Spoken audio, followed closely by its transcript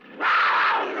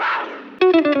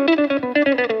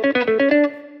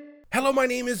Hello, my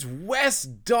name is Wes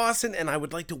Dawson, and I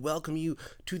would like to welcome you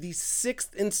to the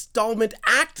 6th installment,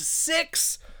 Act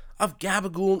 6 of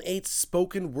Gabagool and 8's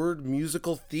spoken word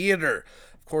musical theater.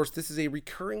 Of course, this is a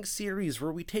recurring series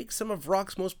where we take some of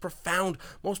rock's most profound,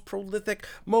 most prolific,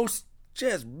 most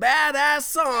just badass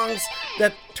songs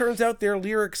that turns out their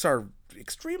lyrics are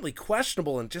extremely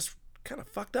questionable and just kind of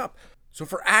fucked up. So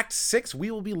for Act 6,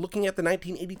 we will be looking at the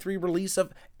 1983 release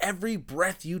of Every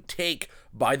Breath You Take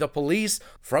by The Police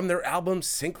from their album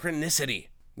Synchronicity.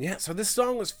 Yeah, so this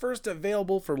song was first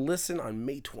available for listen on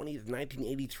May 20th,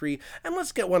 1983, and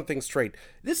let's get one thing straight.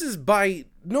 This is by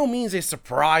no means a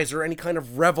surprise or any kind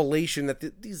of revelation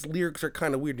that these lyrics are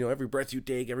kind of weird, you know, every breath you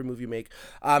take, every move you make.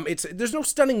 There's no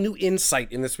stunning new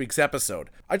insight in this week's episode.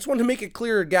 I just want to make it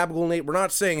clear, Gabagool and 8, we're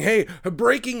not saying, hey,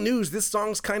 breaking news, this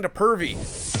song's kind of pervy.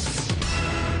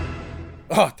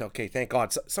 Oh, okay, thank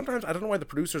God. Sometimes I don't know why the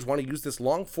producers want to use this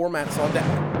long format song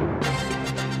that...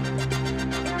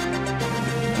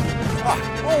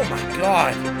 Oh my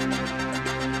God.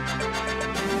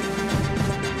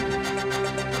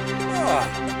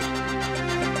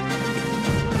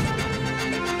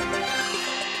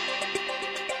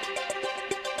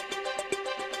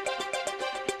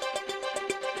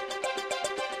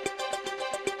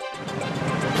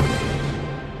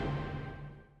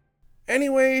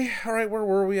 Anyway, all right, where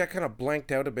were we? I kind of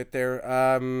blanked out a bit there.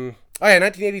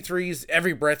 1983's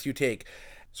Every Breath You Take.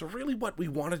 So really what we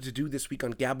wanted to do this week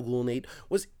on Gabagool and 8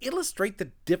 was illustrate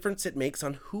the difference it makes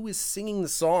on who is singing the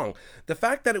song. The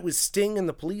fact that it was Sting and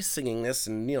the Police singing this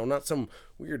and, you know, not some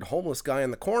weird homeless guy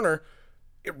in the corner,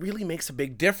 it really makes a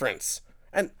big difference.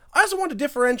 And I also want to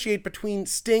differentiate between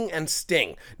Sting and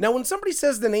Sting. Now, when somebody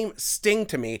says the name Sting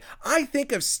to me, I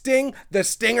think of Sting, the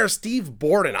Stinger, Steve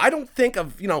Borden. I don't think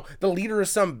of, you know, the leader of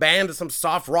some band or some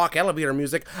soft rock elevator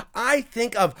music. I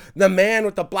think of the man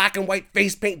with the black and white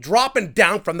face paint dropping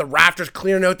down from the rafters,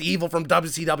 clearing out the evil from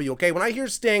WCW, okay? When I hear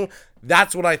Sting,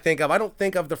 that's what I think of. I don't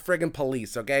think of the friggin'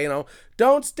 Police, okay? You know,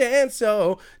 don't stand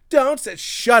so,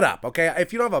 shut up, okay?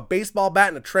 If you don't have a baseball bat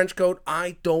and a trench coat,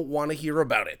 I don't want to hear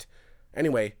about it.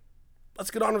 Anyway,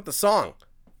 let's get on with the song.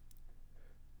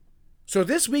 So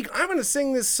this week, I'm going to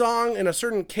sing this song in a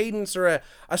certain cadence or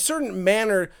a certain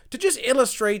manner to just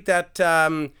illustrate that,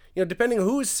 depending on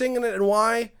who is singing it and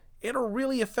why, it'll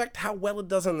really affect how well it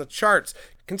does on the charts.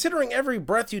 Considering Every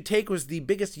Breath You Take was the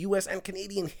biggest US and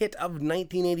Canadian hit of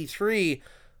 1983,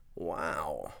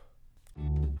 wow.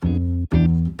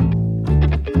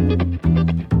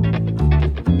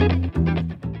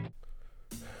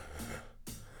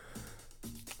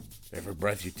 Every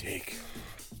breath you take,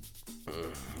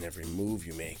 every move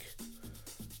you make,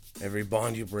 every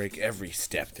bond you break, every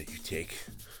step that you take,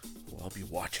 well, I'll be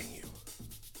watching you.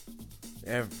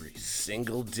 Every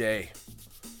single day.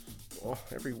 Oh,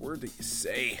 every word that you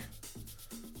say.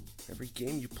 Every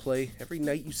game you play, every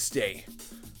night you stay.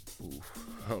 Ooh,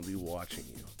 I'll be watching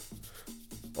you.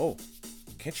 Oh,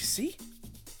 can't you see?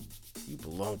 You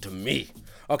belong to me.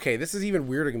 Okay, this is even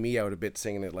weirding me out a bit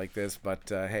singing it like this, but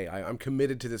hey, I'm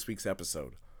committed to this week's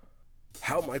episode.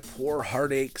 How my poor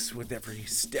heart aches with every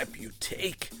step you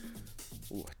take.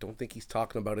 Ooh, I don't think he's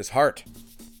talking about his heart.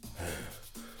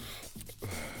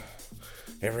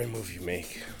 Every move you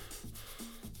make,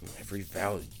 every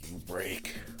vow you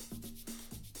break,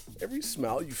 every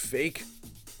smile you fake,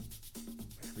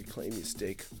 every claim you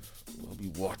stake, I'll be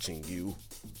watching you.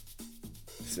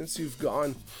 Since you've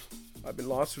gone, I've been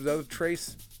lost without a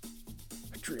trace.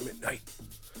 I dream at night.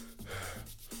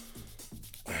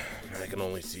 I can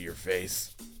only see your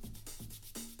face.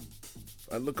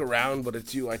 I look around, but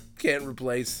it's you I can't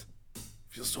replace. I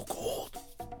feel so cold.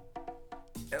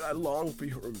 And I long for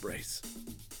your embrace.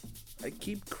 I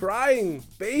keep crying,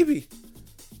 baby.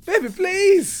 Baby,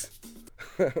 please.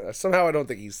 Somehow I don't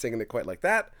think he's singing it quite like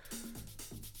that.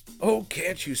 Oh,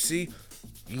 can't you see?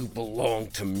 You belong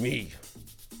to me.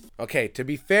 Okay, to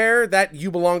be fair, that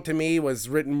 "You Belong to Me" was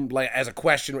written like as a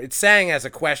question. It's sang as a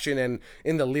question, and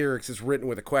in the lyrics it's written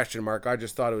with a question mark. I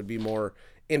just thought it would be more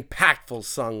impactful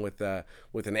sung with an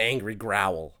angry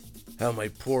growl. How my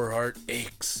poor heart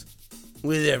aches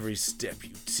with every step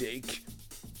you take,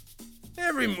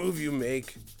 every move you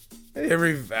make,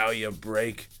 every vow you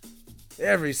break,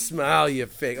 every smile you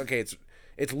fake. Okay,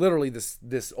 it's literally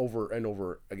this over and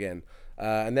over again.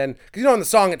 And then, because you know in the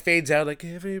song it fades out like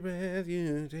every breath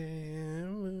you take,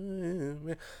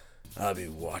 I'll be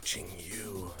watching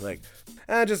you. Like,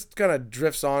 and it just kind of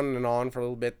drifts on and on for a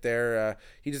little bit there.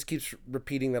 He just keeps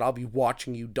repeating that I'll be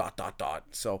watching you ...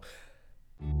 So.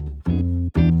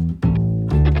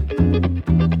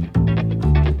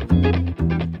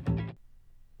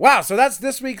 Wow, so that's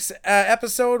this week's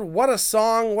episode. What a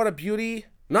song, what a beauty.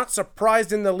 Not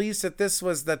surprised in the least that this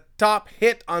was the top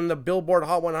hit on the Billboard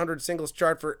Hot 100 singles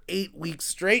chart for 8 weeks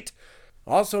straight.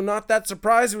 Also not that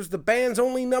surprised it was the band's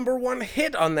only number one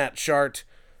hit on that chart.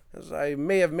 As I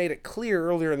may have made it clear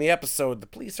earlier in the episode, the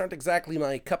Police aren't exactly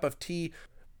my cup of tea.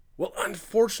 Well,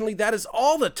 unfortunately, that is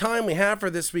all the time we have for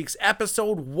this week's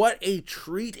episode. What a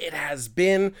treat it has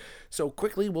been. So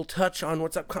quickly, we'll touch on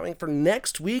what's upcoming for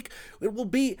next week. It will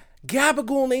be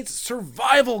Gabagool Nate's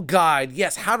survival guide.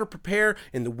 Yes, how to prepare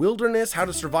in the wilderness, how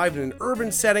to survive in an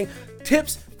urban setting,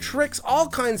 tips, tricks, all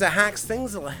kinds of hacks,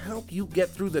 things that will help you get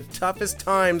through the toughest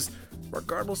times,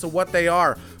 regardless of what they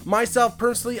are. Myself,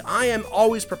 personally, I am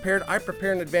always prepared. I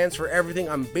prepare in advance for everything.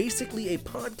 I'm basically a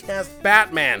podcast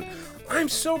Batman. I'm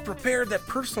so prepared that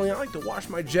personally I like to wash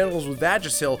my genitals with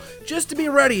Vagisil just to be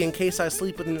ready in case I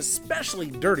sleep with an especially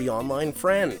dirty online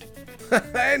friend.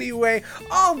 Anyway,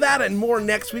 all that and more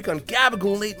next week on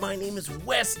Gabagool Nate. My name is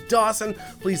Wes Dawson.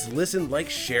 Please listen, like,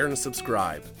 share, and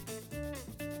subscribe.